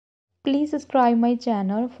Please subscribe my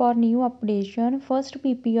channel for new updation. First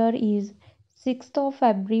PPR is 6th of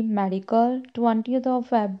February medical, 20th of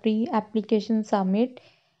February application summit,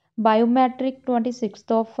 biometric 26th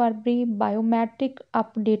of February, biometric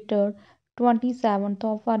updated 27th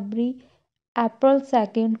of February, April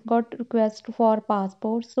 2nd got request for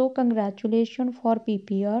passport. So congratulations for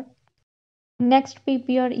PPR. Next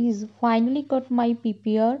PPR is finally got my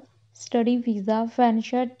PPR study visa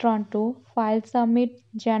finished Toronto file submit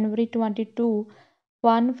January 22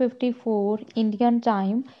 1:54 Indian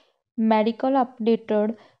time medical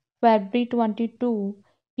updated February 22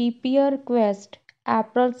 PPR request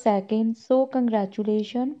April 2nd so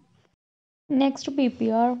congratulations. Next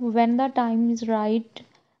PPR when the time is right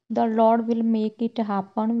the Lord will make it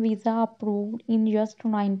happen. Visa approved in just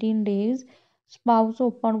 19 days. Spouse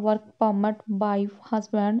open work permit by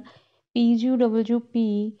husband.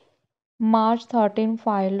 PGWP March 13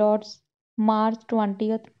 lots. March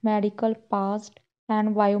 20th medical passed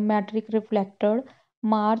and biometric reflected.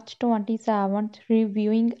 March 27th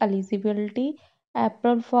reviewing eligibility.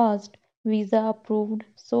 April 1st visa approved.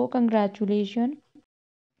 So congratulations.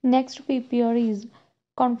 Next PPR is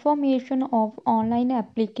confirmation of online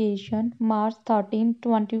application March 13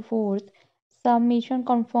 24th, submission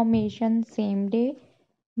confirmation same day,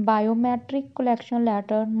 biometric collection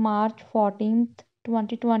letter March 14th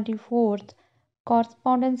 2024,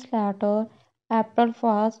 correspondence letter April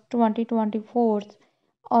 1st 2024,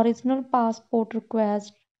 original passport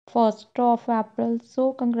request 1st of April.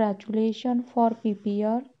 So congratulations for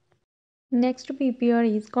PPR. Next PPR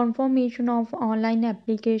is confirmation of online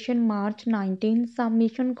application March 19th,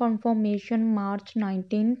 submission confirmation March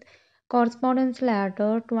 19th, correspondence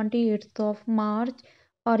letter 28th of March,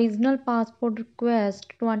 original passport request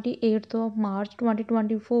 28th of March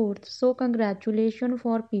 2024. So congratulations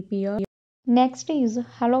for PPR. Next is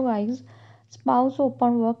hello guys, spouse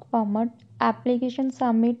open work permit application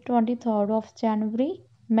submit 23rd of January,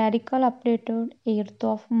 medical updated 8th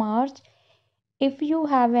of March. If you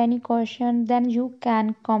have any question, then you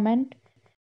can comment.